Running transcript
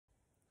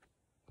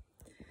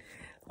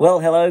Well,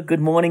 hello,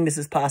 good morning. This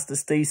is Pastor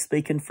Steve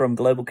speaking from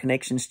Global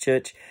Connections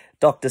Church,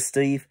 Dr.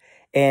 Steve.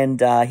 And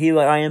here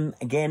I am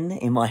again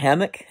in my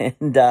hammock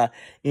and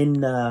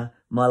in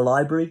my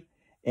library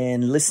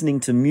and listening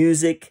to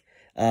music,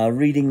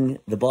 reading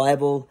the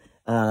Bible,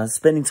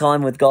 spending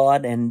time with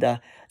God. And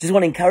just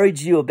want to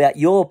encourage you about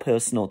your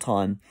personal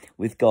time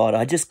with God.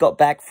 I just got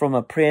back from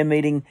a prayer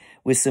meeting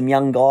with some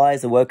young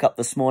guys. I woke up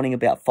this morning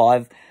about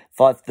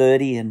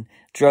 5:30 and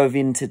drove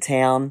into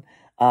town.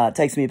 It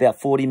takes me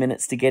about 40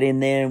 minutes to get in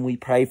there, and we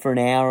pray for an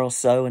hour or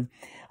so. And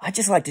I'd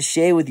just like to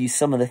share with you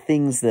some of the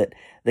things that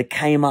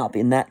came up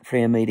in that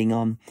prayer meeting.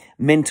 I'm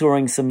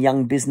mentoring some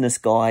young business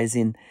guys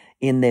in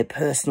their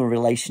personal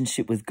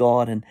relationship with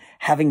God and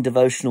having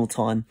devotional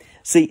time.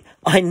 See,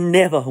 I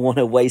never want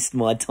to waste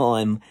my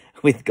time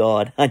with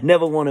God. I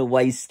never want to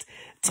waste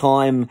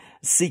time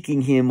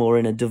seeking Him or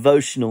in a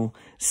devotional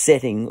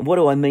setting. What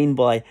do I mean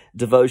by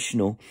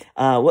devotional?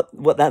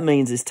 What that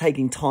means is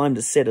taking time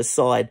to set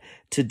aside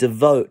to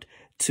devote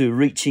to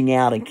reaching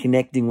out and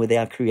connecting with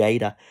our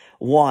Creator.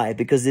 Why?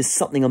 Because there's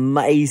something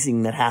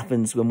amazing that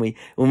happens when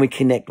we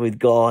connect with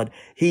God.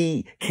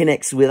 He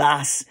connects with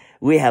us.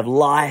 We have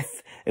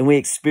life and we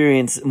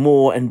experience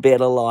more and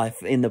better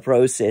life in the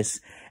process.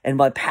 And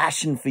my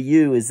passion for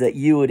you is that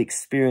you would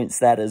experience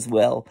that as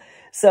well.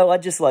 So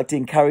I'd just like to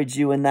encourage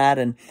you in that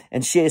and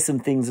share some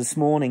things this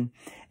morning.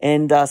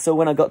 And so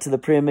when I got to the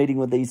prayer meeting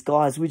with these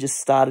guys, we just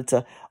started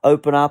to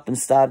open up and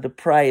started to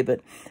pray.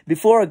 But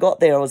before I got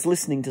there, I was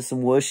listening to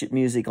some worship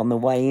music on the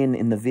way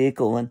in the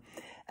vehicle. And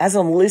as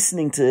I'm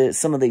listening to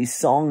some of these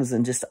songs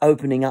and just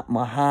opening up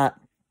my heart,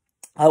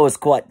 I was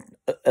quite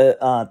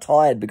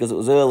tired because it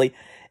was early.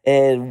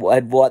 And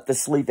I'd wiped the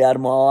sleep out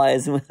of my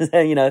eyes and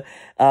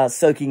was,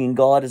 soaking in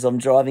God as I'm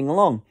driving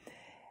along.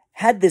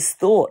 Had this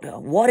thought,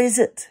 what is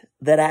it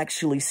that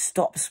actually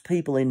stops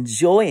people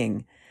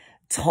enjoying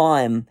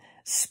time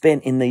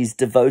spent in these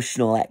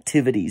devotional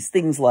activities?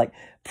 Things like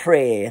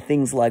prayer,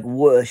 things like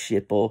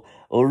worship, or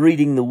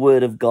reading the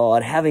Word of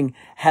God, having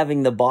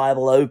the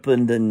Bible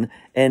opened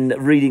and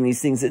reading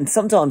these things. And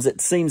sometimes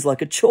it seems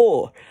like a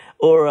chore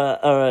or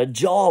a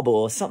job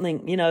or something,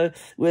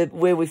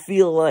 where we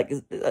feel like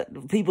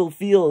people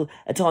feel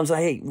at times like,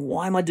 hey,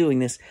 why am I doing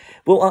this?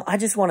 Well, I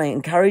just want to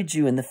encourage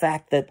you in the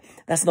fact that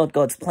that's not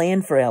God's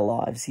plan for our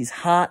lives. His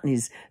heart and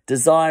His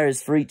desire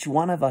is for each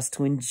one of us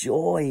to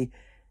enjoy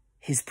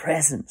His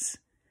presence,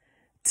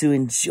 to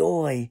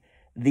enjoy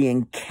the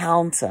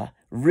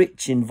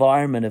encounter-rich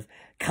environment of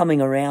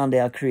coming around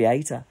our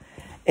Creator.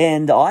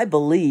 And I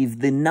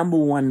believe the number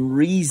one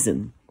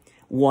reason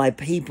why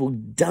people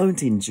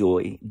don't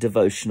enjoy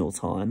devotional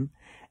time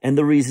and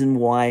the reason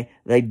why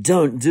they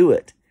don't do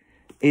it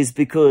is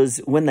because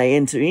when they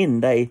enter in,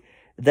 they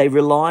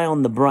rely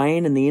on the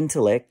brain and the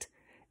intellect,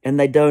 and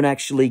they don't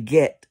actually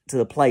get to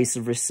the place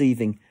of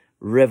receiving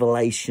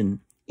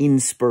revelation,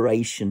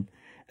 inspiration,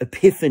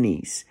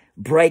 epiphanies,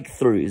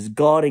 breakthroughs,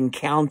 God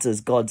encounters,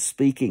 God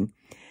speaking,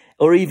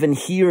 or even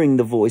hearing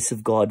the voice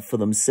of God for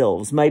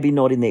themselves. Maybe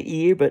not in their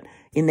ear, but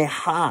in their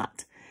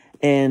heart.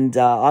 And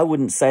I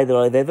wouldn't say that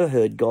I've ever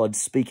heard God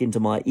speak into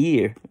my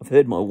ear. I've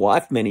heard my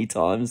wife many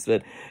times,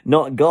 but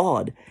not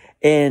God.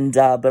 And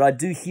but I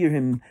do hear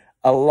Him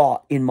a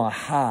lot in my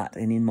heart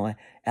and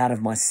out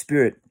of my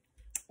spirit.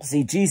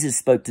 See, Jesus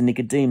spoke to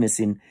Nicodemus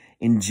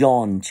in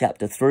John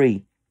chapter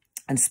 3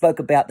 and spoke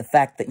about the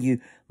fact that you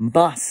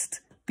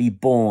must be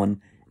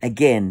born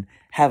again,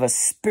 have a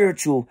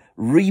spiritual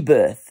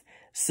rebirth,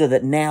 so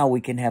that now we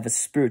can have a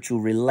spiritual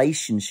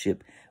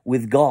relationship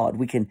with God.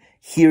 We can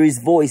hear His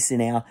voice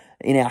in our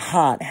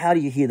heart. How do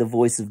you hear the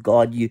voice of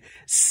God? You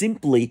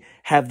simply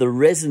have the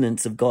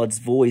resonance of God's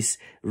voice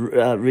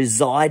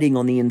residing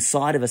on the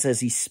inside of us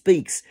as He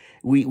speaks.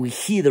 We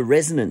hear the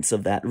resonance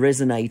of that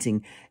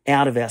resonating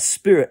out of our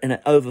spirit, and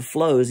it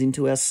overflows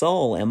into our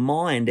soul, our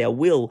mind, our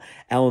will,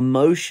 our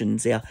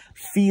emotions, our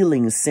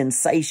feelings,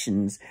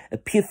 sensations,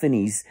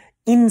 epiphanies,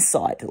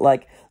 insight.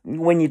 Like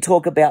when you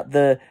talk about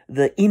the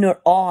inner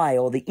eye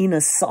or the inner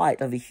sight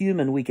of a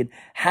human, we could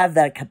have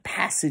that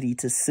capacity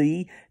to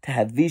see, to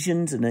have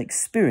visions and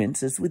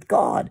experiences with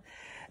God.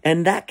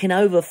 And that can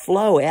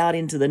overflow out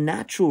into the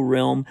natural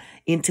realm,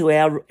 into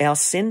our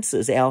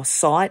senses, our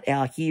sight,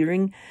 our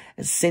hearing,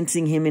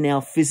 sensing Him in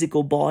our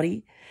physical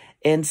body.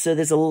 And so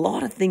there's a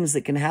lot of things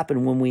that can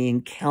happen when we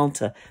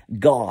encounter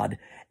God,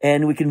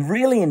 and we can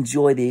really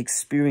enjoy the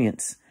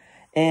experience.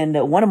 And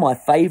one of my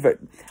favorite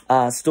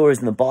stories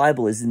in the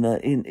Bible is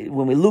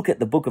when we look at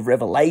the book of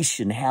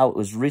Revelation, how it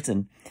was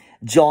written.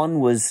 John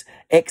was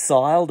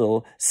exiled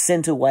or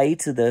sent away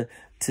to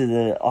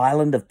the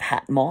island of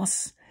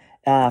Patmos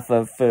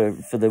for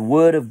the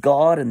word of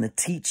God and the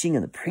teaching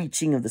and the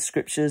preaching of the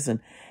scriptures,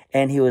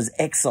 and he was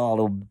exiled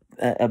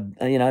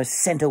or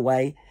sent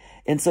away.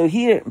 And so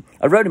here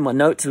I wrote in my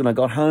notes when I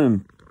got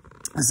home.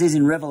 It says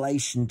in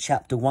Revelation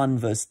chapter 1,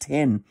 verse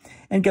 10,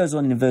 and goes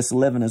on in verse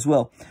 11 as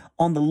well.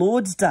 On the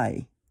Lord's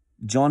day,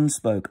 John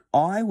spoke,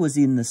 I was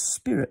in the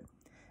Spirit,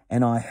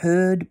 and I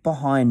heard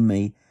behind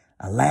me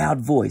a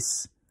loud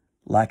voice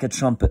like a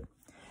trumpet.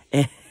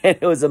 And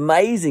it was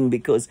amazing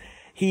because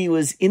he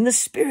was in the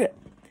Spirit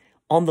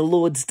on the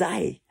Lord's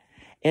day.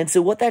 And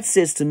so what that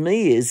says to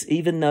me is,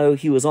 even though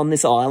he was on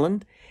this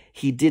island,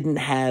 he didn't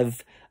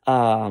have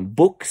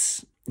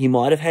books. He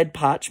might have had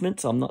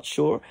parchments, I'm not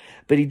sure,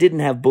 but he didn't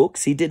have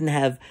books. He didn't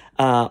have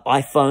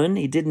iPhone.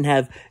 He didn't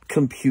have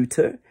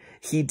computer.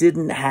 He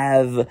didn't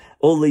have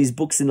all these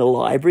books in the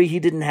library. He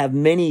didn't have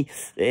many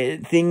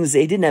things.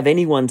 He didn't have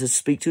anyone to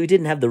speak to. He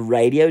didn't have the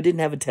radio,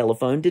 didn't have a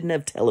telephone, didn't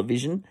have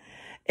television,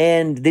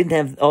 and didn't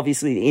have,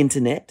 obviously, the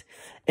internet.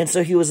 And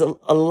so he was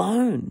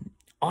alone,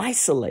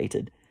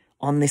 isolated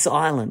on this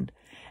island.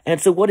 And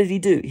so what did he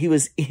do? He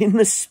was in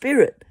the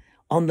Spirit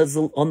on the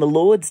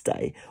Lord's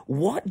day.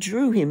 What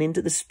drew him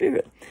into the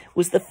Spirit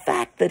was the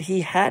fact that he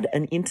had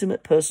an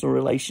intimate personal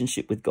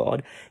relationship with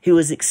God. He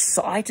was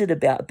excited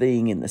about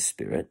being in the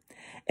Spirit.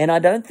 And I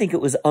don't think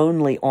it was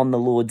only on the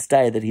Lord's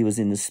day that he was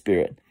in the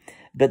Spirit,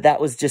 but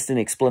that was just an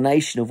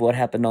explanation of what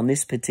happened on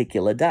this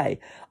particular day.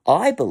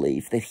 I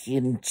believe that he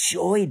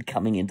enjoyed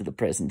coming into the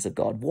presence of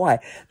God. Why?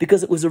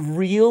 Because it was a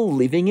real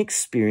living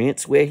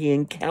experience where he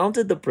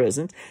encountered the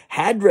presence,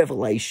 had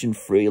revelation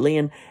freely,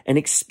 and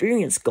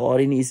experienced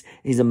God in his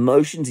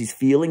emotions, his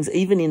feelings,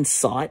 even in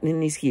sight and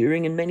in his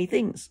hearing and many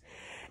things.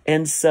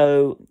 And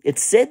so it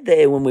said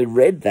there when we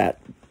read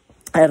that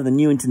out of the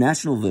New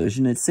International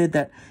Version, it said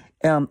that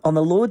on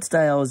the Lord's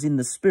day I was in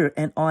the Spirit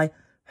and I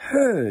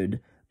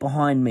heard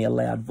behind me a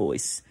loud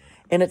voice.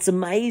 And it's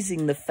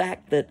amazing the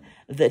fact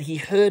that he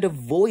heard a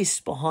voice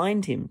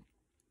behind him.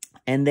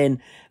 And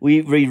then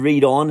we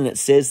read on and it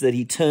says that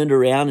he turned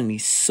around and he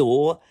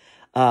saw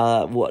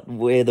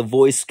where the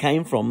voice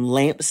came from,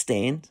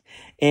 lampstand.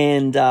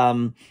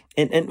 And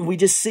we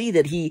just see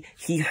that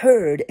he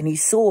heard and he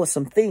saw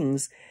some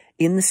things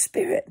in the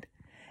Spirit.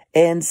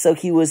 And so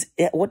he was,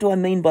 what do I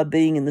mean by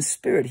being in the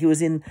Spirit? He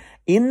was in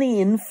the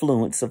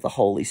influence of the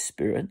Holy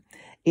Spirit,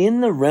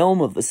 in the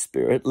realm of the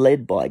Spirit,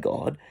 led by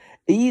God,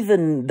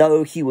 even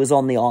though he was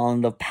on the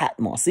island of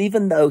Patmos,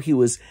 even though he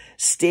was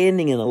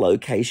standing in a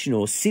location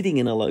or sitting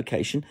in a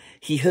location,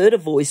 he heard a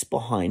voice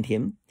behind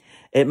him.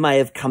 It may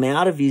have come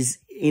out of his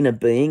inner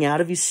being,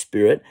 out of his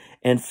spirit,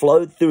 and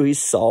flowed through his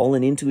soul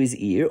and into his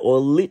ear, or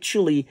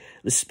literally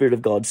the Spirit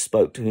of God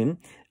spoke to him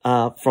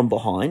from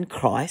behind,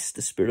 Christ,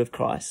 the Spirit of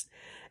Christ.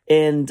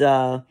 And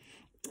that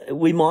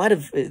might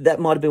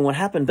have been what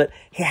happened, but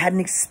he had an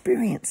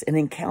experience, an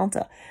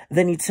encounter.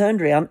 Then he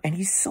turned around and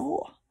he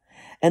saw.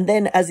 And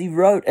then as you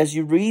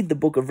read the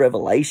book of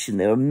Revelation,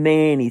 there are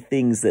many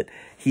things that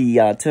he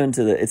turned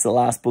to. It's the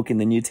last book in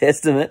the New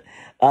Testament.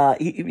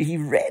 He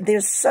read,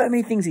 there's so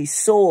many things he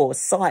saw,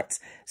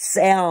 sights,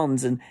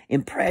 sounds, and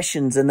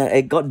impressions, and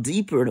it got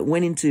deeper and it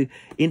went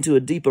into a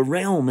deeper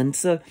realm. And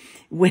so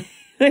when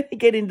we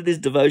get into this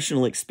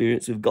devotional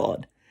experience with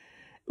God,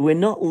 we're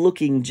not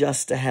looking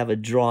just to have a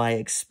dry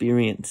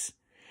experience.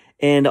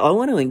 And I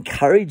want to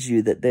encourage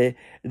you that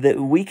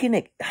we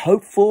can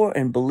hope for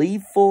and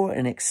believe for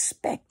and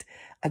expect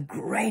a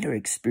greater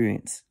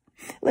experience.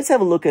 Let's have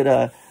a look at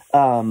a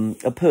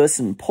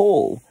person,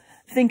 Paul.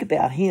 Think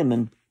about him.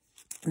 And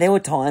there were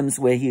times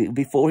where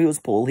before he was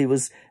Paul, he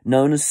was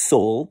known as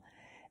Saul,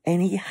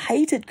 and he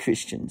hated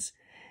Christians.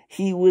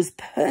 He was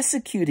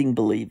persecuting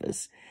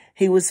believers.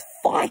 He was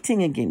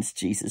fighting against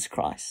Jesus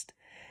Christ.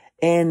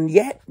 And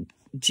yet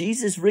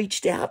Jesus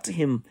reached out to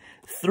him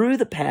through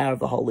the power of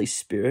the Holy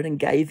Spirit and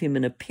gave him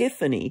an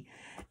epiphany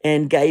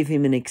and gave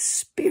him an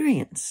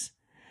experience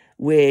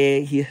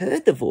where he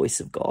heard the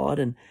voice of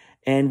God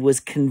and was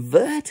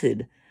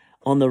converted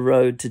on the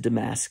road to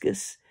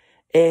Damascus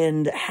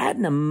and had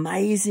an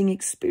amazing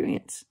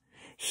experience.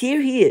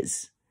 Here he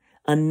is,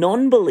 a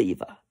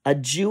non-believer, a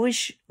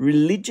Jewish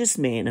religious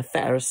man, a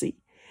Pharisee,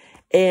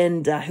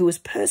 and who was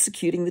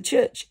persecuting the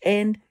church,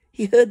 and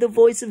he heard the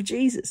voice of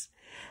Jesus.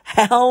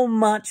 How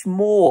much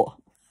more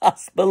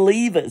us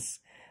believers,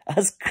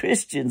 us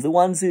Christians, the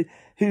ones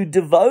who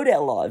devote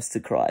our lives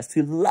to Christ,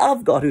 who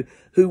love God,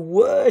 who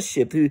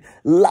worship, who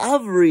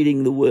love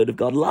reading the Word of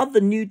God, love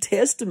the New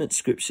Testament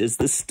scriptures,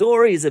 the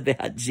stories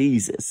about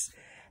Jesus,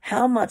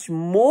 how much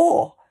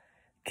more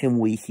can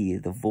we hear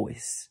the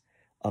voice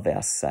of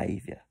our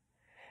Savior?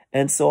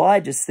 And so I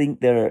just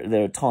think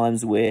there are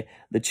times where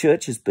the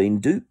church has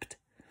been duped.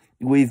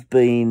 We've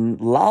been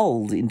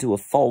lulled into a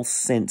false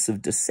sense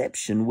of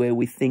deception where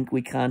we think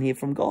we can't hear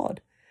from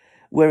God,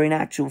 where in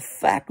actual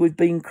fact we've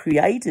been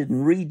created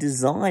and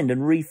redesigned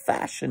and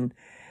refashioned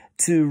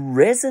to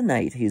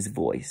resonate his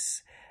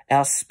voice.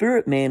 Our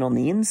spirit man on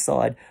the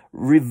inside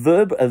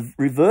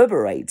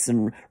reverberates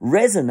and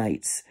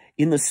resonates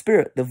in the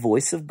spirit, the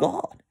voice of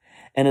God.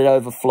 And it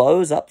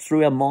overflows up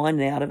through our mind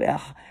and out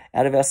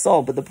of our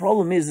soul. But the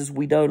problem is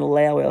we don't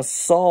allow our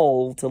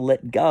soul to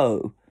let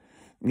go.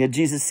 You know,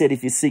 Jesus said,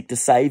 if you seek to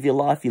save your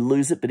life, you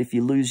lose it. But if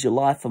you lose your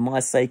life for my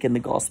sake and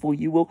the gospel,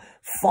 you will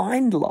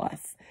find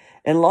life.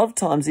 And a lot of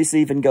times this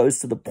even goes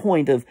to the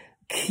point of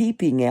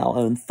keeping our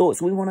own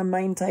thoughts. We want to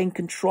maintain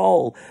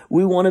control.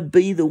 We want to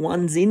be the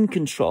ones in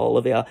control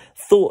of our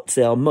thoughts,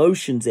 our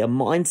emotions, our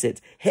mindsets.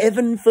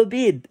 Heaven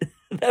forbid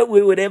that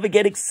we would ever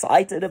get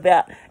excited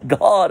about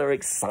God or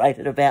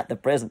excited about the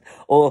present,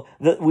 or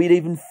that we'd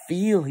even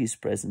feel his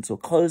presence or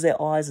close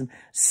our eyes and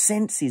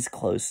sense his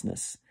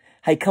closeness.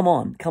 Hey, come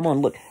on,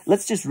 look,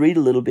 let's just read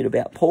a little bit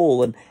about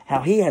Paul and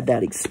how he had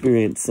that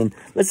experience. And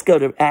let's go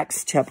to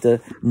Acts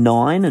chapter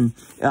 9, and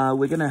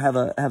we're going to have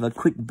a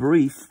quick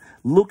brief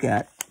look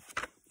at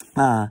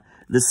the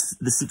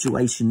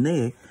situation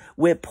there,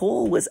 where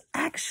Paul was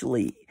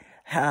actually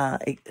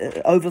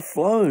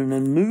overflown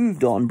and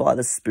moved on by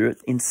the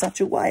Spirit in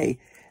such a way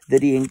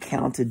that he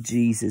encountered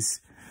Jesus.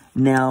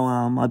 Now,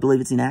 I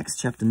believe it's in Acts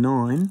chapter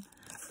 9,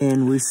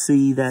 and we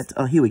see that,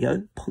 here we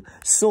go,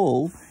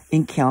 Saul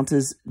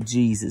encounters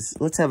Jesus.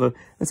 Let's have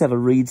a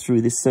read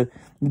through this. So,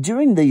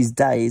 during these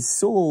days,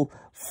 Saul,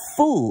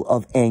 full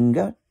of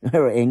anger,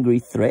 or angry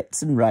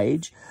threats and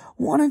rage,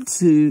 wanted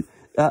to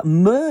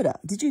murder.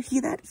 Did you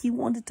hear that? He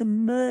wanted to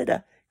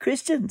murder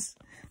Christians.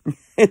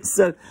 And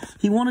so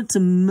he wanted to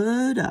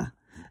murder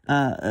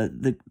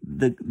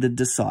the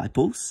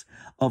disciples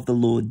of the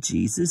Lord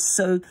Jesus.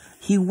 So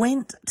he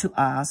went to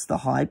ask the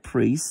high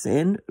priest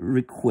and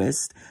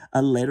request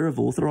a letter of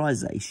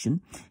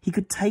authorization he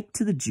could take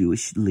to the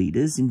Jewish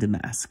leaders in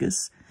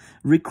Damascus,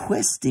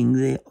 requesting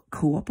their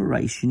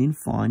cooperation in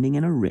finding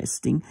and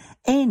arresting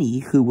any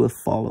who were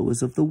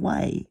followers of the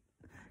way.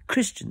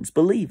 Christians,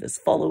 believers,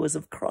 followers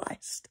of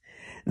Christ.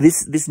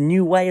 This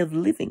new way of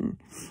living.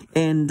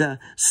 And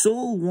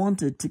Saul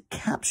wanted to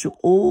capture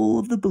all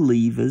of the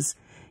believers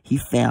he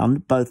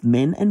found, both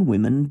men and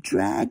women,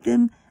 drag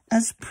them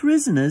as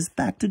prisoners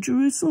back to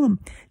Jerusalem.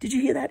 Did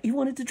you hear that? He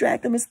wanted to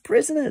drag them as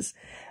prisoners.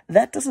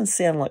 That doesn't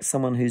sound like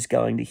someone who's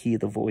going to hear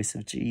the voice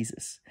of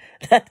Jesus.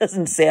 That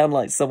doesn't sound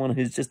like someone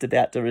who's just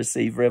about to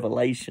receive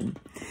revelation.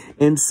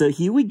 And so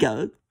here we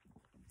go.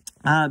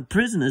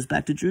 Prisoners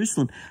back to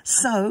Jerusalem.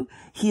 So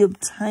he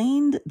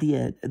obtained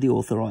the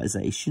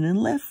authorization and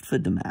left for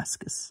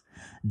Damascus.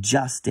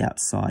 Just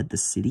outside the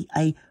city,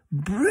 a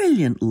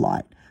brilliant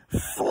light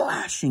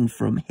flashing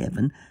from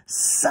heaven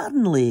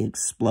suddenly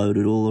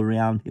exploded all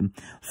around him.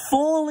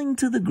 Falling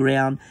to the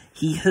ground,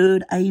 he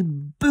heard a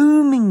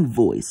booming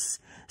voice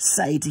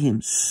say to him,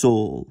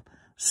 "Saul,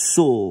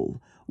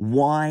 Saul,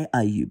 why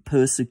are you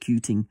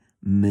persecuting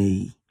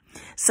me?"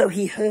 So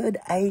he heard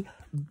a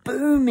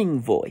booming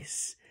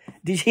voice.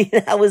 Did you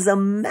hear? That was a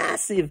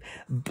massive,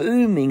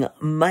 booming,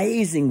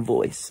 amazing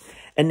voice.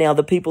 And now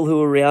the people who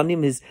were around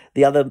him,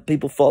 the other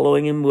people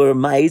following him, were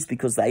amazed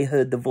because they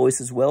heard the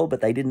voice as well,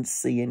 but they didn't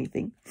see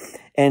anything.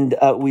 And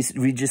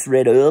we just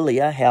read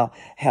earlier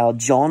how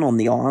John on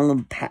the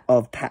island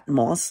of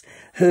Patmos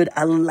heard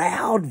a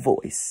loud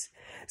voice.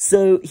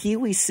 So here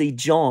we see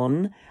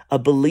John, a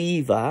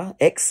believer,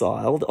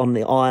 exiled on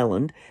the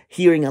island,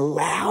 hearing a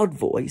loud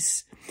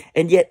voice,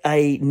 and yet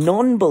a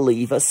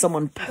non-believer,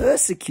 someone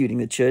persecuting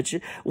the church,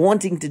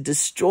 wanting to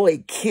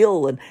destroy,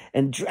 kill,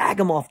 and drag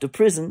them off to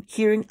prison,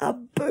 hearing a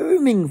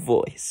booming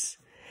voice.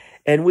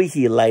 And we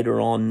hear later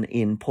on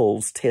in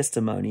Paul's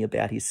testimony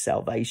about his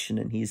salvation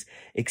and his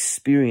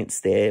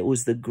experience there, it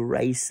was the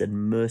grace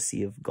and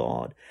mercy of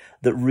God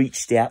that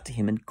reached out to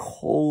him and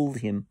called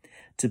him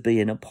to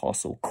be an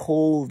apostle,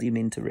 called him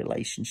into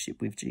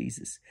relationship with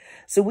Jesus.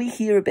 So we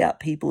hear about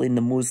people in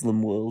the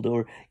Muslim world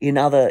or in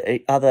other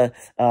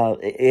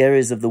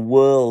areas of the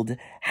world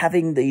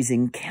having these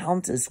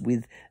encounters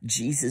with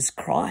Jesus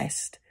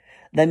Christ.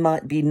 They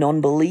might be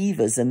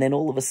non-believers, and then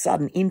all of a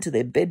sudden into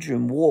their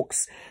bedroom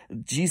walks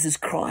Jesus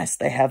Christ.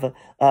 They have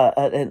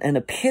an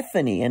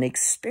epiphany, an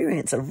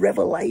experience, a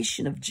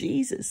revelation of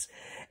Jesus,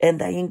 and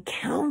they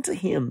encounter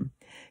him.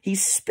 He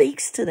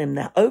speaks to them.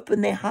 They open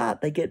their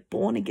heart. They get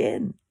born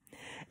again.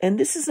 And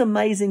this is an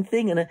amazing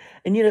thing. And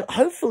you know,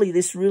 hopefully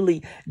this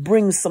really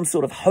brings some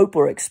sort of hope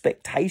or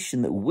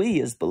expectation that we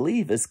as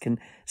believers can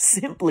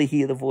simply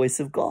hear the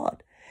voice of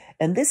God.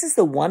 And this is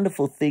the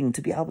wonderful thing,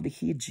 to be able to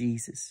hear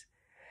Jesus,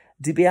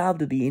 to be able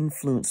to be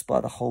influenced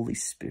by the Holy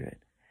Spirit,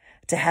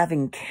 to have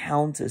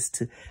encounters,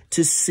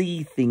 to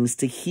see things,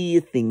 to hear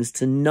things,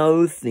 to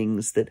know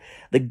things,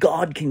 that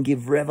God can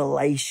give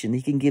revelation.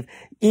 He can give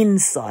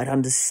insight,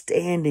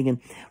 understanding, and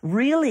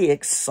really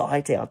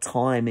excite our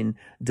time in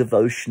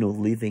devotional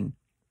living.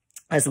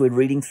 As we're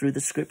reading through the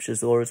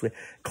scriptures, or as we're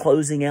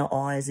closing our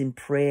eyes in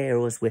prayer,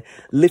 or as we're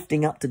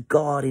lifting up to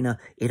God in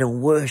a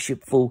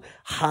worshipful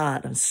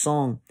heart and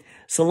song.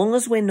 So long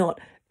as we're not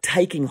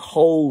taking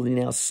hold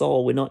in our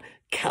soul, we're not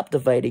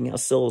captivating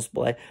ourselves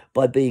by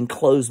being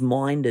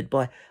closed-minded,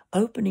 by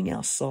opening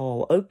our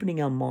soul, opening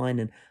our mind,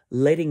 and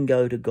letting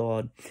go to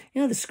God.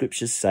 You know, the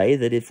scriptures say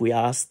that if we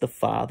ask the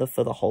Father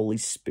for the Holy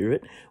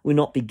Spirit, we'll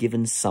not be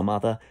given some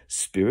other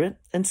spirit.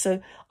 And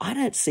so I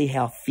don't see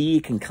how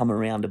fear can come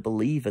around a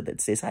believer that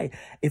says, hey,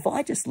 if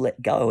I just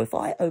let go, if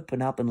I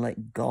open up and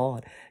let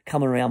God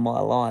come around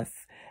my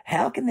life,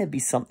 how can there be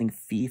something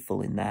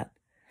fearful in that?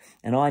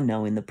 And I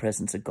know in the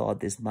presence of God,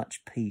 there's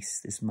much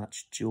peace, there's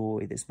much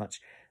joy, there's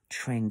much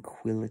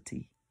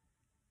tranquility.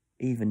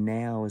 Even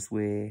now, as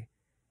we're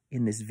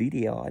in this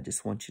video, I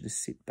just want you to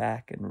sit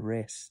back and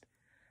rest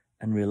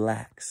and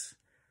relax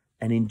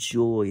and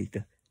enjoy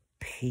the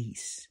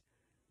peace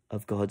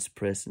of God's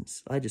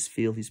presence. I just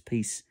feel his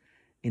peace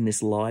in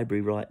this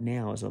library right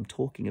now as I'm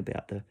talking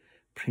about the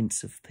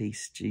Prince of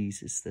Peace,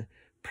 Jesus, the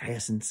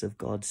presence of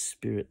God's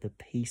Spirit, the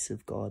peace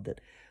of God that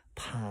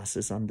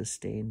passes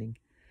understanding.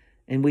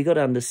 And we got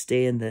to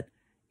understand that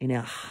in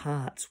our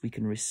hearts we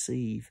can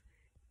receive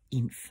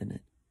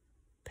infinite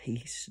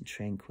peace and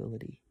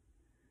tranquility.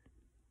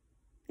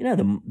 You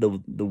know,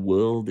 the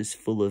world is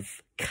full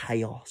of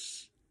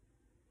chaos.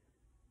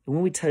 And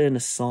when we turn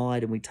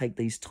aside and we take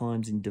these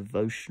times in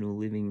devotional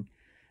living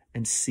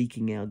and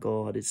seeking our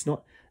God, it's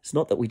not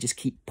that we just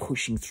keep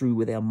pushing through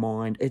with our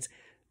mind. It's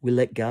we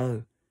let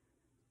go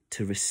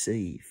to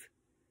receive.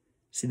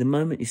 See, the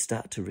moment you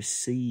start to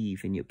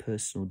receive in your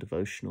personal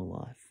devotional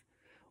life,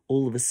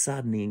 all of a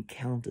sudden the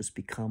encounters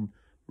become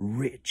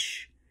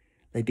rich.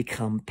 They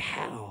become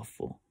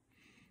powerful.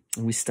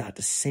 And we start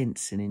to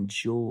sense and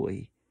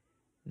enjoy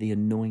the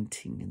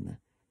anointing and the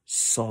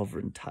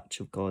sovereign touch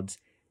of God's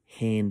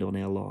hand on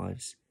our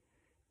lives.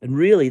 And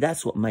really,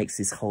 that's what makes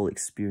this whole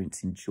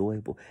experience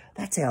enjoyable.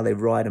 That's how they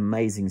write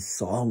amazing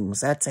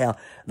songs. That's how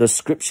the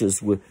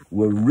scriptures were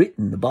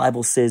written. The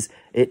Bible says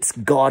it's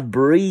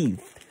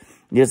God-breathed.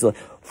 It's like,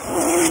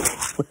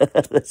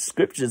 the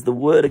scriptures, the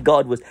word of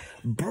God was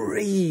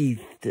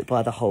breathed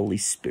by the Holy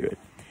Spirit.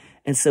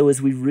 And so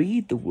as we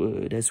read the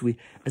word, as we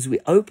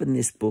open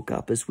this book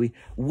up, as we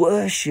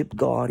worship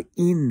God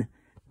in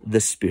the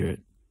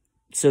Spirit.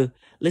 So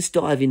let's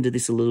dive into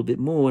this a little bit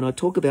more. When I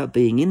talk about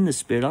being in the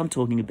Spirit, I'm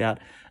talking about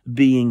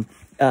being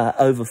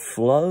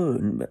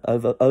overtaken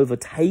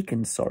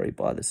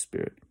by the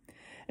Spirit.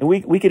 And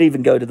we could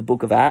even go to the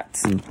book of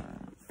Acts and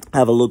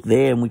have a look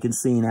there, and we can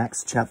see in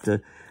Acts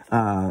chapter,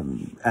 I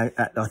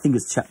think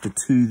it's chapter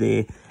 2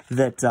 there,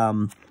 that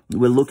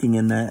we're looking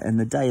and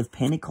the day of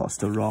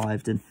Pentecost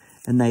arrived and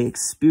they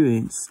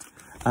experienced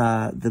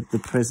the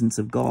presence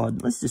of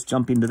God. Let's just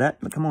jump into that.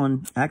 Come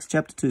on, Acts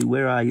chapter 2,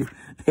 where are you?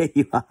 There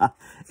you are.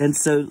 And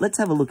so let's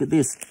have a look at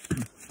this.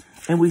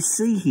 And we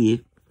see here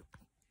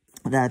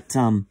that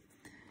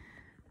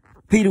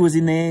Peter was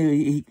in there.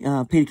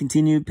 Peter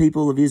continued,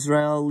 people of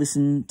Israel,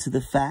 listen to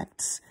the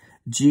facts.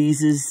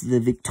 Jesus, the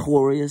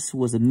victorious,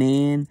 was a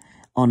man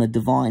on a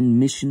divine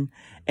mission.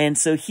 And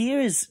so here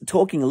is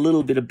talking a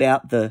little bit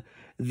about the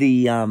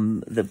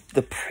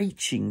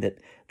preaching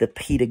that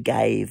Peter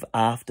gave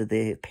after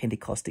their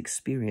Pentecost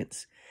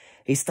experience.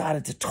 He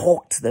started to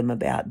talk to them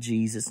about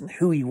Jesus and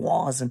who he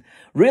was. And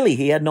really,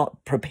 he had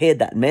not prepared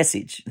that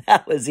message.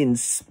 That was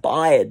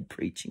inspired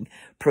preaching,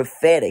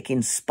 prophetic,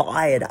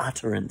 inspired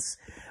utterance,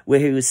 where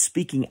he was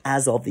speaking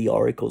as of the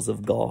oracles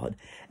of God.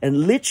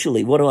 And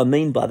literally, what do I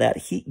mean by that?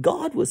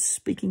 God was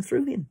speaking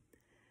through him.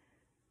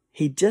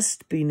 He'd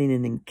just been in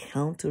an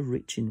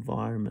encounter-rich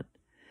environment.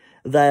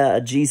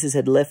 Jesus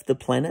had left the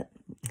planet,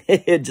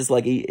 just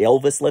like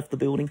Elvis left the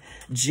building.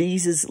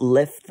 Jesus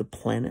left the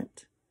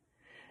planet,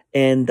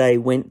 and they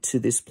went to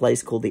this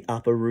place called the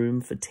Upper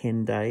Room for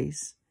 10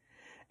 days.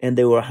 And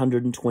there were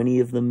 120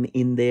 of them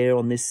in there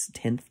on this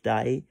 10th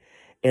day,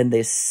 and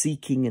they're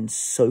seeking and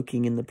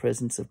soaking in the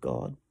presence of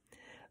God.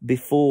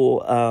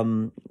 Before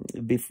the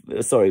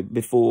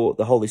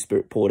Holy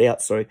Spirit poured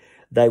out,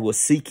 they were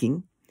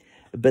seeking.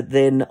 But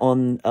then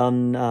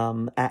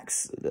on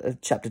Acts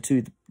chapter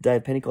 2, the day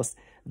of Pentecost,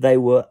 they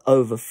were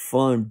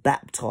overflown,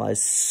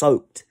 baptized,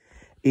 soaked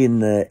in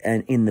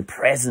the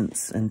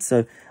presence. And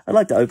so I'd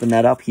like to open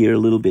that up here a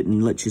little bit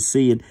and let you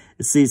see it.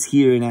 It says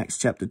here in Acts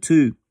chapter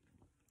 2,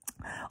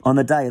 on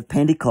the day of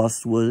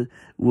Pentecost on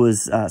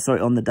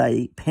the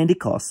day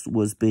Pentecost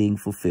was being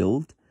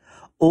fulfilled,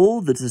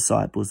 all the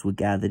disciples were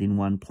gathered in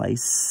one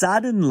place.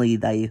 Suddenly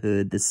they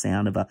heard the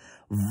sound of a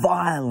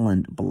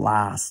violent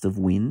blast of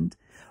wind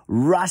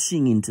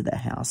rushing into the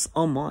house.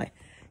 Oh my,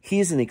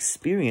 here's an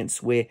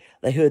experience where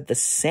they heard the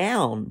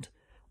sound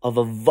of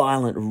a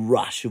violent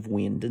rush of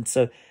wind. And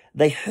so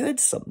they heard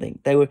something.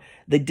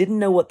 They didn't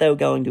know what they were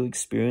going to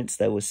experience.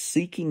 They were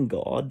seeking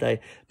God.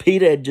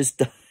 Peter had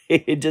just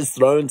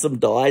thrown some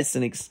dice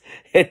and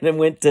then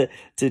went to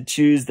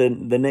choose the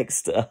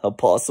next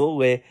apostle,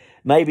 where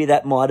maybe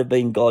that might have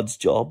been God's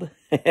job.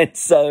 And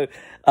so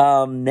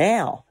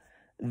now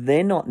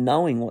they're not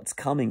knowing what's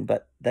coming,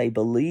 but they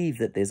believe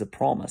that there's a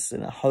promise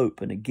and a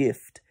hope and a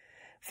gift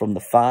from the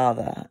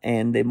Father.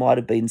 And there might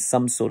have been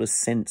some sort of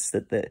sense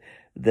that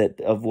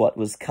of what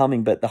was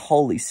coming, but the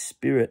Holy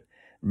Spirit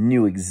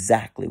knew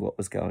exactly what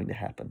was going to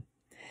happen.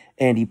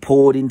 And he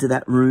poured into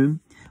that room,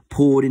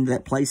 poured into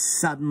that place.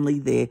 Suddenly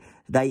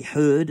they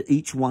heard,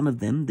 each one of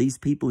them, these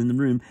people in the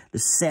room, the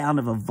sound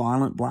of a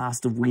violent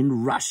blast of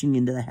wind rushing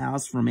into the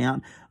house from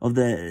out of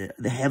the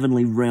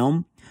heavenly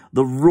realm.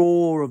 The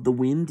roar of the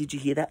wind. Did you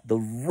hear that? The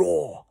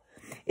roar.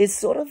 It's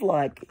sort of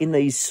like in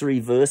these 3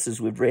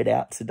 verses we've read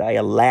out today,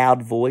 a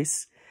loud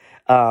voice.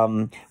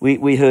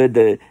 We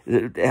heard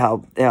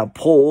how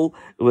Paul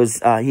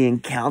was he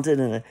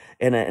encountered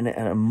in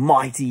a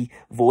mighty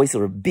voice,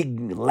 or a big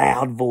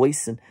loud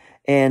voice,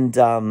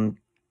 and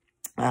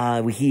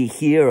we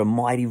hear a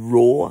mighty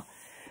roar.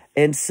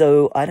 And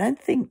so I don't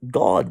think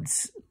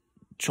God's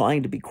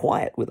trying to be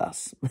quiet with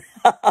us.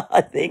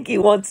 I think he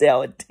wants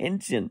our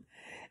attention.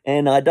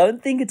 And I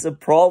don't think it's a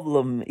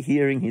problem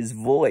hearing his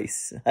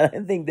voice. I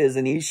don't think there's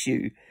an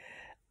issue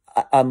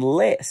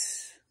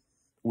unless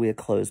we're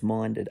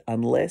closed-minded,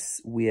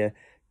 unless we're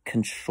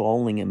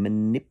controlling and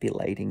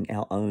manipulating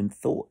our own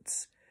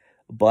thoughts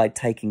by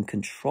taking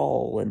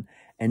control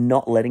and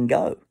not letting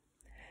go.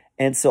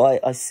 And so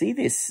I see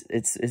this,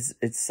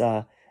 it's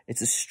a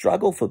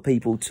struggle for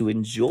people to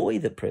enjoy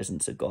the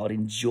presence of God,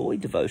 enjoy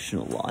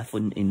devotional life,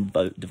 in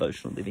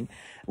devotional living,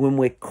 when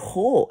we're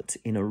caught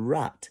in a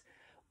rut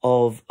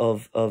of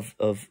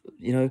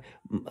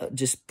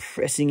just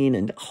pressing in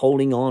and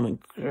holding on,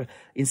 and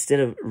instead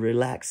of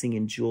relaxing,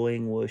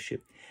 enjoying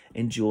worship,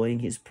 enjoying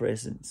his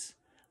presence,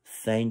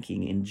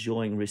 thanking,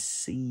 enjoying,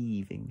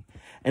 receiving.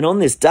 And on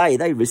this day,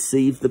 they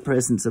received the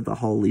presence of the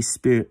Holy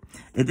Spirit.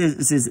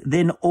 It says,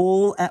 then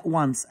all at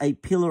once a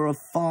pillar of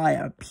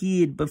fire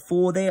appeared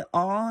before their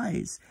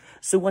eyes.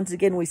 So once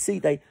again, we see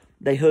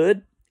they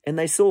heard and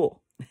they saw.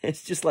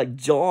 It's just like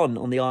John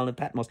on the island of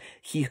Patmos.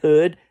 He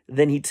heard,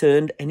 then he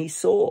turned and he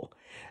saw.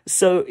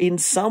 So in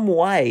some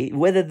way,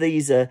 whether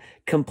these are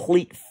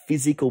complete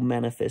physical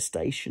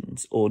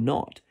manifestations or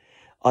not,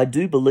 I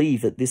do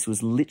believe that this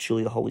was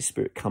literally the Holy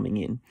Spirit coming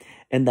in,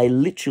 and they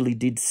literally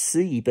did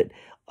see. But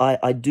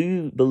I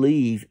do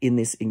believe in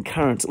this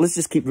occurrence. Let's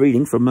just keep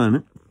reading for a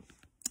moment.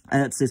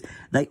 And it says,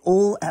 then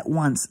all at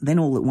once,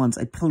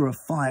 a pillar of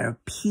fire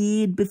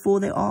appeared before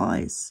their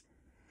eyes.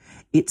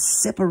 It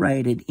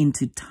separated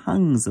into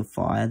tongues of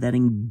fire that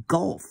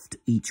engulfed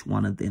each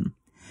one of them.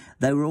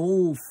 They were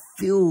all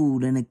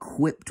filled and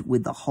equipped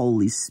with the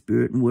Holy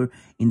Spirit and were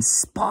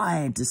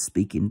inspired to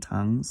speak in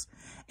tongues,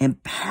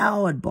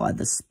 empowered by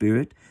the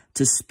Spirit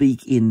to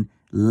speak in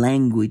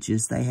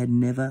languages they had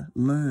never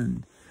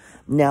learned.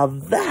 Now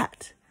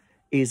that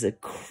is a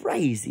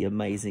crazy,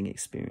 amazing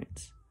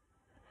experience.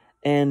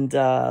 And they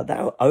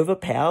were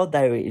overpowered.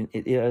 They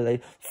were,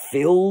 they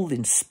filled,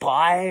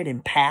 inspired,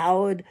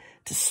 empowered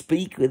to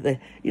speak with the,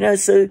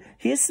 so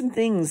here's some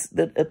things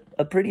that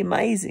are pretty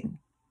amazing.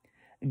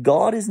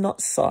 God is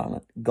not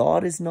silent.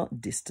 God is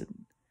not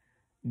distant.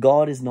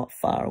 God is not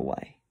far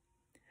away.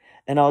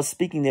 And I was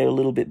speaking there a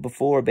little bit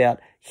before about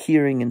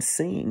hearing and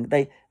seeing.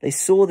 They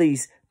saw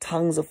these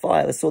tongues of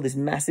fire. They saw this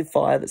massive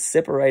fire that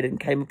separated and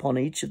came upon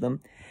each of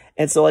them.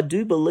 And so I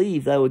do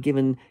believe they were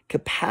given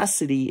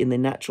capacity in their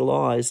natural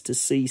eyes to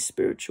see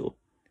spiritual.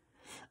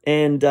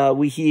 And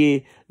we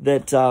hear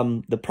that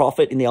the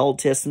prophet in the Old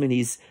Testament,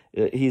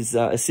 his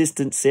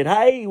assistant said,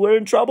 hey, we're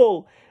in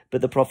trouble.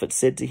 But the prophet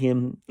said to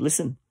him,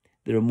 listen,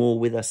 there are more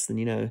with us than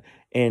you know.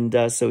 And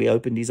so he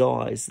opened his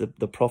eyes.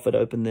 The prophet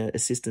opened the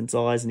assistant's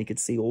eyes, and he could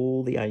see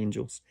all the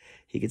angels.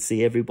 He could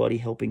see everybody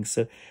helping.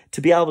 So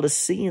to be able to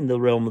see in the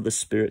realm of the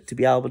Spirit, to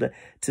be able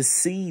to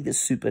see the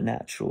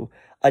supernatural,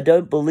 I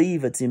don't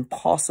believe it's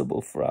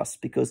impossible for us,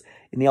 because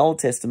in the Old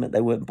Testament,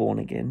 they weren't born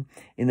again.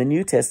 In the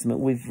New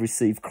Testament, we've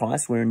received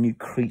Christ. We're a new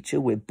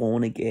creature. We're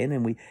born again,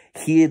 and we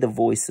hear the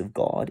voice of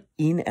God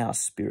in our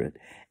spirit,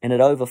 and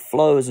it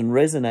overflows and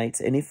resonates.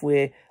 And if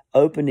we're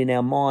opened in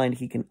our mind,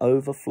 he can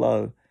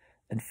overflow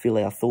and fill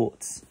our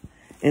thoughts.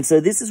 And so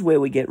this is where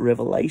we get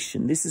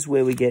revelation. This is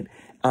where we get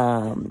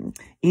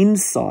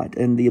insight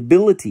and the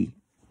ability.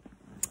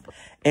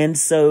 And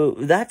so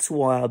that's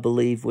why I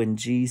believe when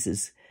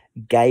Jesus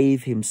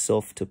gave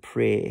himself to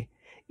prayer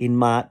in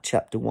Mark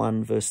chapter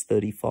 1, verse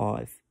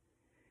 35,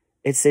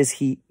 it says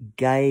he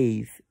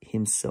gave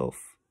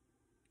himself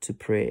to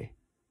prayer.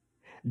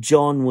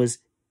 John was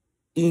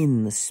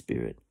in the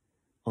Spirit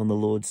on the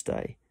Lord's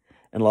day.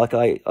 And like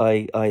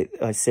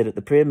I said at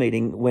the prayer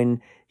meeting,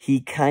 when he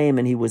came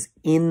and he was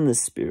in the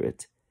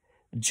Spirit,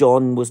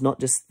 John was not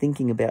just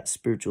thinking about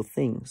spiritual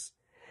things.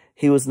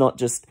 He was not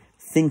just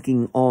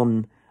thinking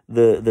on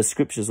the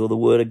scriptures or the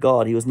word of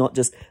God. He was not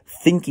just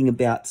thinking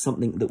about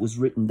something that was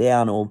written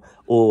down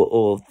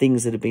or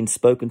things that had been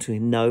spoken to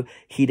him. No,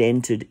 he'd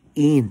entered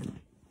in.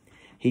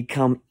 He'd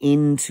come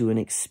into an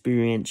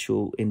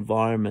experiential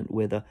environment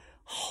where the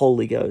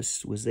Holy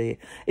Ghost was there.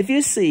 If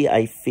you see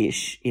a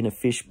fish in a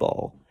fish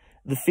bowl,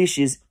 the fish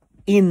is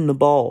in the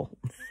bowl.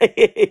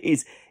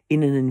 He's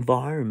in an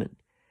environment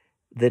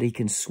that he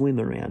can swim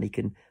around, he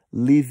can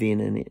live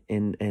in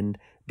and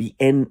be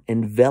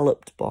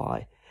enveloped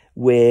by,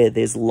 where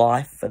there's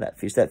life for that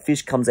fish. That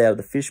fish comes out of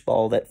the fish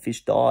bowl, that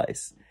fish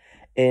dies.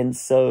 And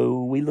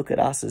so we look at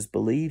us as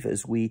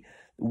believers,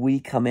 we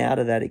come out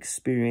of that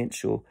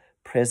experiential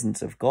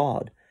presence of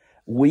God.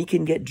 We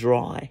can get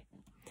dry.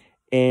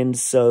 And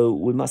so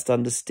we must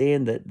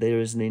understand that there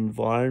is an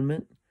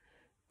environment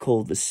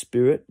called the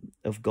Spirit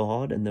of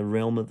God and the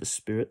realm of the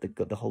Spirit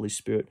that the Holy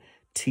Spirit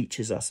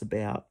teaches us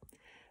about,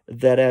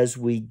 that as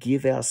we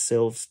give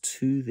ourselves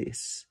to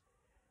this,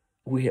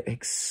 we're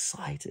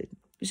excited.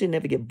 We should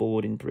never get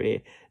bored in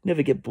prayer,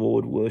 never get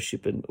bored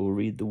worshiping or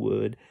read the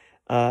word,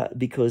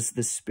 because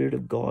the Spirit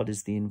of God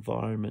is the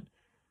environment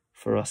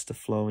for us to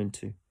flow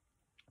into.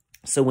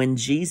 So when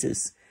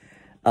Jesus,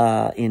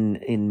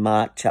 in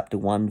Mark chapter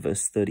 1,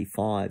 verse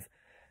 35,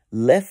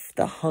 left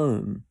the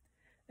home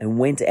and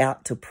went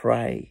out to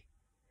pray,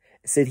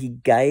 it said he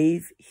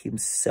gave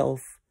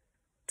himself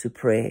to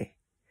prayer.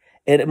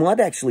 And it might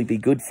actually be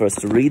good for us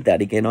to read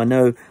that again. I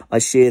know I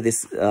share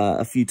this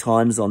a few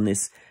times on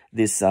this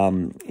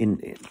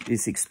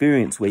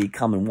experience where you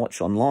come and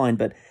watch online,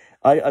 but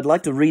I'd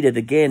like to read it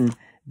again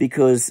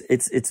because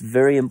it's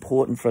very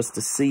important for us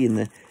to see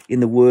in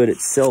the Word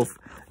itself.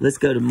 Let's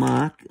go to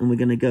Mark, and we're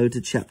going to go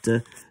to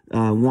chapter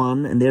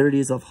 1, and there it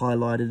is. I've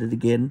highlighted it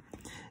again.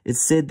 It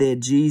said there,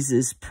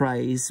 Jesus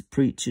prays,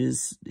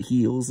 preaches,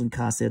 heals, and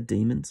casts out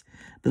demons.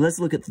 But let's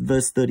look at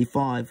verse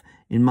 35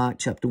 in Mark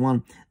chapter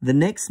 1. The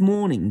next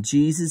morning,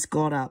 Jesus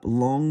got up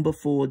long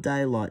before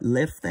daylight,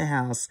 left the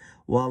house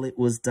while it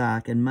was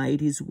dark, and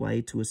made his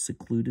way to a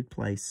secluded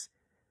place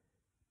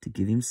to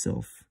give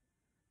himself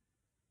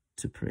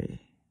to prayer.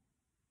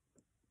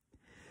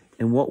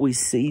 And what we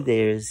see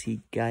there is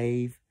he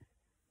gave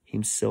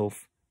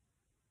himself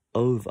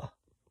over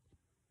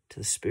to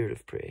the spirit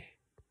of prayer,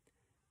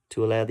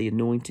 to allow the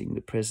anointing,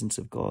 the presence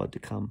of God to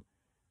come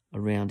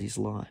around his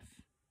life.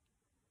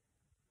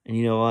 And,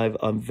 you know,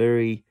 I'm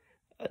very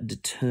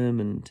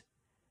determined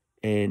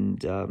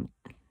and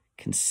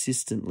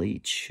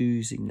consistently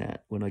choosing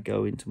that when I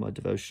go into my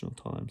devotional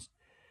times.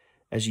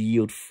 As you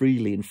yield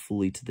freely and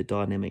fully to the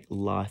dynamic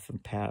life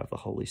and power of the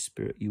Holy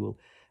Spirit, you will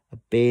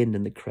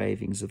abandon the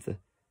cravings of the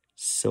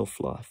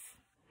self-life,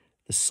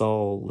 the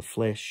soul, the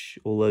flesh,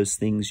 all those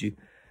things.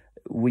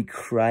 We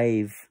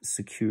crave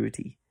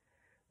security.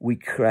 We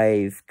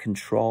crave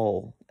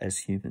control as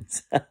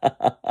humans.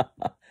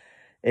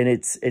 And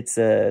it's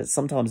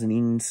sometimes an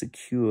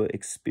insecure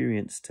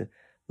experience to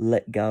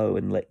let go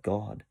and let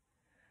God,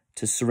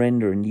 to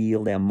surrender and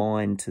yield our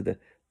mind to the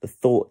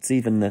thoughts,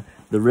 even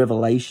the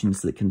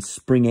revelations that can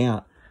spring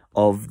out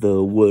of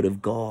the Word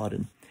of God.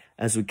 And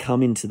as we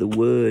come into the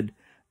Word,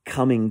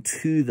 coming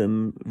to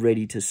them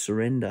ready to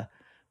surrender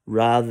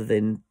rather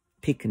than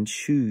pick and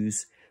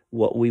choose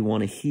what we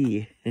want to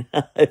hear.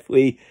 If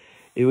we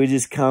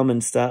just come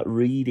and start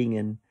reading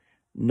and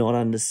not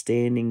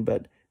understanding,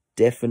 but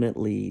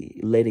definitely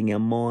letting our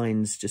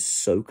minds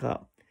just soak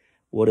up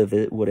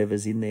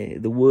whatever's in there.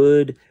 The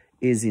Word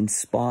is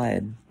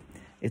inspired.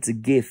 It's a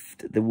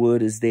gift. The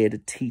Word is there to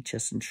teach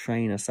us and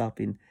train us up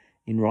in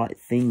right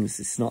things.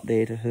 It's not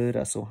there to hurt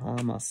us or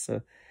harm us.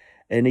 So,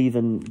 and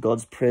even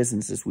God's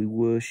presence as we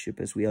worship,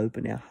 as we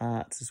open our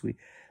hearts, as we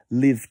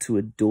live to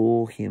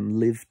adore him,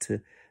 live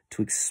to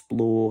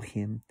explore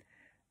him,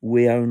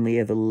 we're only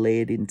ever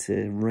led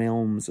into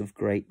realms of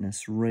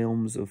greatness,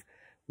 realms of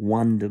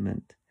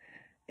wonderment.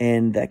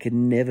 And that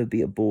can never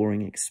be a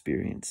boring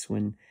experience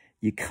when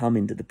you come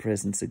into the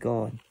presence of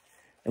God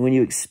and when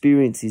you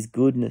experience his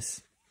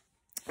goodness.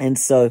 And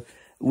so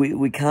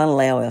we can't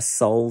allow our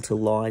soul to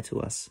lie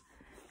to us.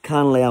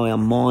 Can't allow our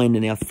mind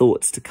and our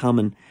thoughts to come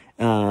and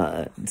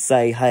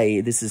say, hey,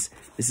 this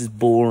is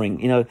boring.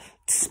 You know,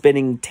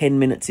 spending 10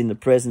 minutes in the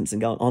presence and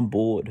going, I'm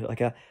bored.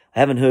 Like I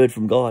haven't heard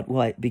from God.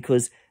 Why?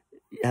 Because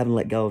you haven't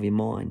let go of your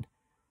mind,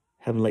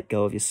 haven't let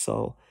go of your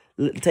soul.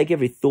 Take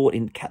every thought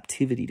in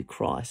captivity to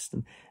Christ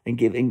and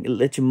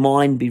let your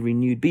mind be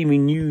renewed. Be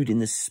renewed in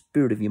the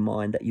spirit of your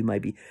mind, that you may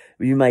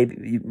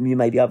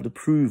be able to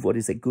prove what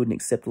is that good and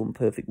acceptable and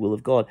perfect will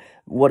of God.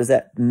 What does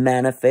that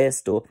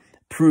manifest or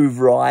prove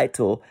right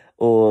or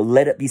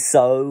let it be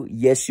so?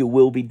 Yes, your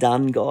will be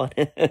done, God.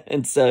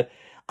 And so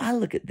I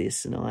look at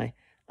this and I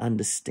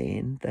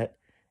understand that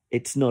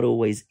it's not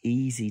always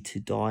easy to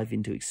dive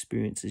into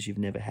experiences you've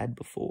never had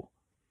before.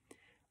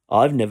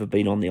 I've never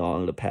been on the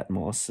island of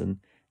Patmos and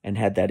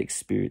had that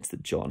experience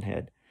that John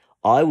had.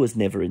 I was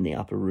never in the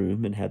upper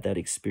room and had that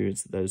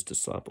experience that those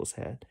disciples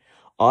had.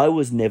 I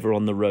was never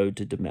on the road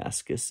to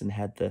Damascus and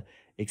had the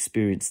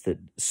experience that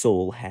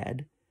Saul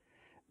had.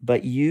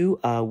 But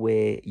you are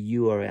where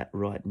you are at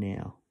right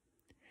now.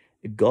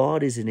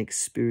 God is an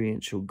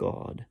experiential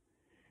God.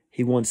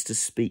 He wants to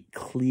speak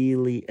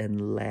clearly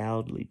and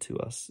loudly to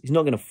us. He's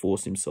not going to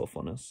force himself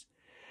on us,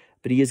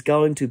 but he is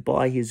going to,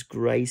 by his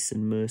grace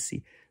and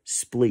mercy,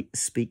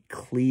 speak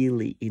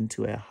clearly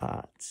into our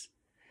hearts.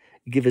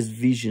 Give us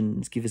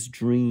visions, give us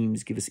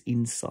dreams, give us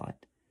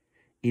insight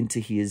into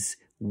his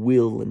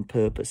will and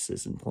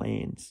purposes and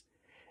plans,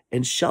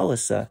 and show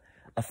us a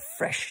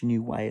fresh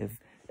new way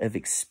of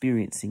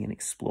experiencing and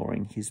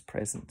exploring his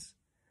presence.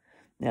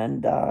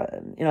 And,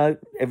 you know,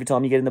 every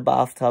time you get in the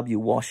bathtub, you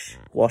wash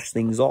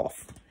things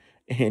off,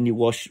 and you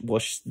wash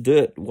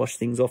dirt, wash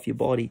things off your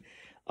body.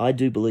 I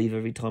do believe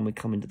every time we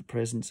come into the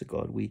presence of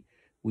God, we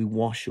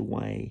wash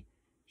away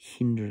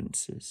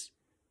hindrances,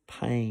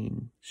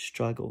 pain,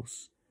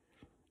 struggles,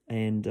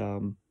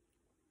 and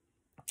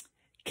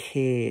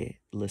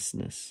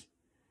carelessness.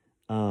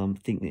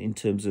 Think in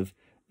terms of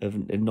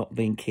not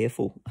being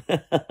careful.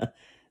 The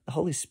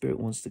Holy Spirit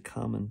wants to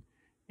come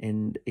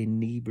and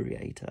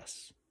inebriate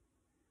us.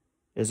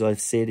 As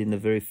I've said in the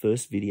very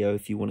first video,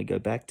 if you want to go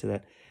back to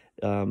that,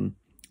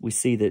 we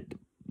see that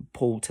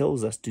Paul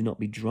tells us, do not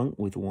be drunk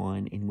with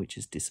wine in which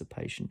is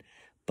dissipation,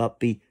 but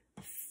be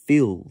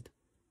filled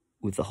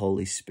with the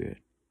Holy Spirit.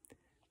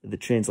 The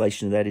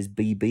translation of that is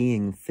be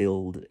being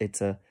filled.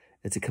 It's a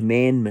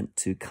commandment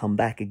to come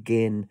back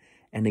again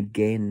and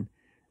again.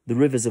 The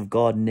rivers of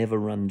God never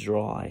run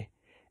dry.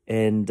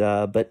 And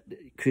but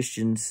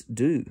Christians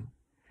do,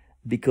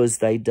 because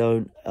they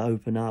don't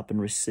open up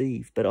and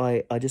receive. But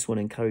I just want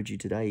to encourage you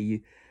today,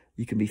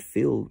 you can be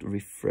filled,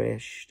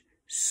 refreshed,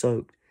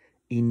 soaked,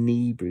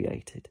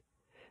 inebriated.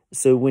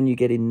 So when you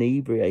get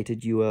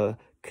inebriated, you are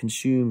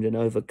consumed and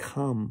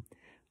overcome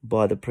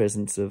by the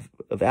presence of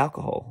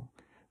alcohol.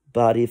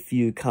 But if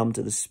you come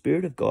to the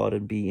Spirit of God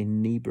and be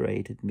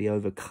inebriated and be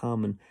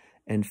overcome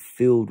and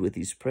filled with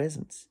his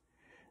presence,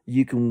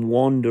 you can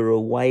wander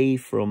away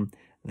from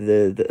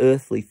the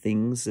earthly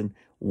things and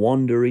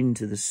wander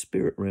into the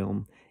spirit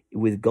realm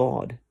with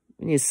God.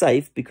 And you're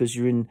safe because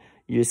you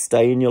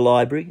stay in your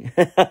library,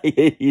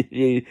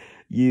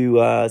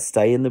 you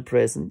stay in the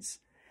presence,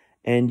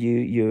 and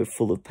you're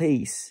full of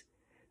peace.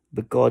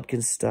 But God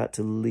can start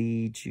to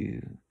lead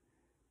you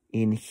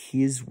in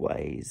his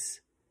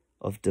ways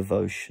of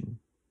devotion.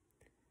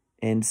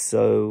 And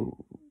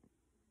so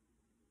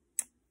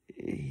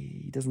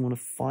he doesn't want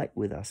to fight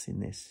with us in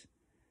this.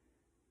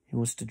 He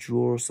wants to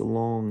draw us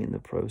along in the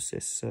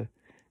process. So,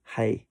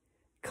 hey,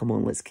 come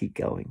on, let's keep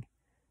going.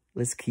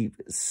 Let's keep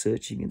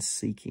searching and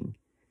seeking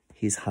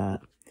his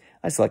heart.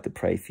 I just like to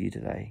pray for you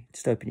today.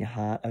 Just open your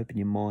heart, open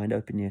your mind,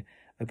 open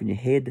your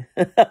head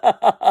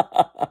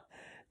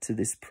to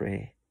this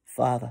prayer.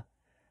 Father,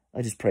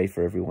 I just pray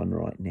for everyone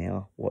right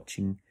now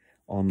watching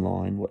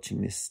online,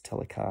 watching this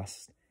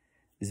telecast,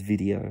 this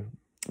video.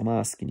 I'm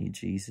asking you,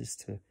 Jesus,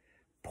 to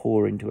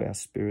pour into our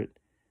spirit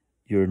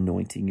your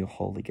anointing, your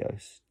Holy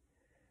Ghost.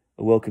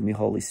 I welcome your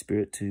Holy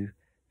Spirit to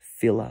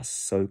fill us,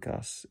 soak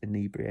us,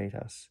 inebriate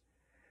us.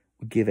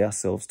 We give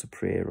ourselves to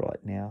prayer right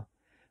now.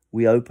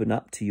 We open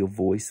up to your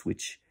voice,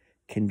 which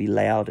can be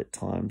loud at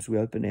times. We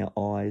open our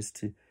eyes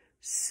to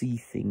see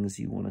things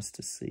you want us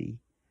to see.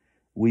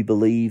 We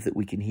believe that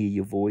we can hear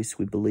your voice.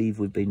 We believe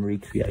we've been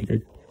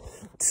recreated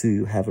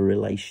to have a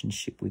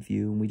relationship with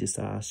you. And we just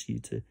ask you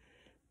to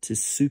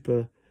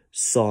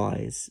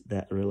supersize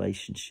that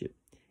relationship,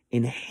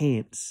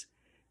 enhance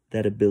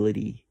that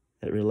ability,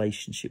 that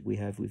relationship we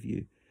have with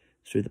you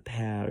through the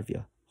power of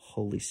your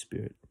Holy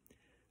Spirit.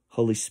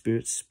 Holy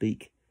Spirit,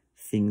 speak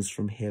things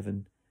from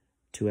heaven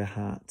to our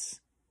hearts.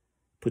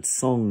 Put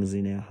songs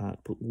in our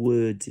heart, put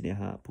words in our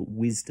heart, put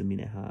wisdom in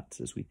our hearts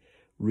as we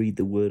read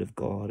the word of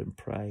God and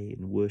pray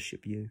and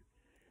worship you.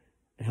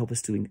 And help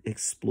us to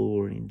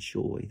explore and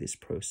enjoy this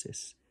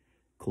process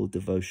called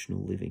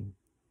devotional living.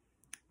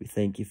 We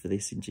thank you for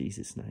this in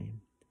Jesus'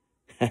 name.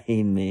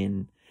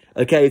 Amen.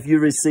 Okay, if you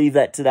receive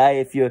that today,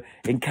 if you're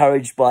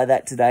encouraged by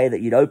that today,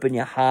 that you'd open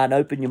your heart,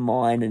 open your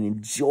mind and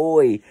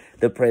enjoy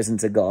the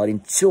presence of God,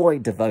 enjoy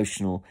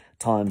devotional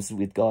times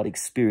with God,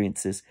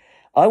 experiences,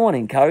 I want to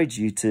encourage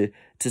you to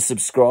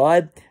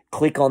subscribe.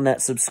 Click on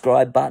that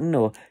subscribe button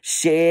or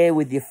share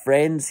with your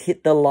friends.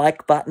 Hit the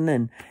like button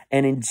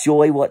and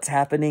enjoy what's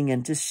happening,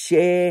 and just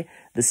share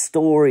the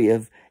story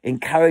of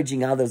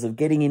encouraging others, of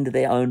getting into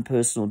their own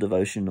personal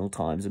devotional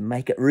times, and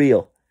make it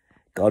real.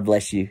 God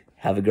bless you.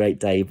 Have a great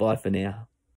day. Bye for now.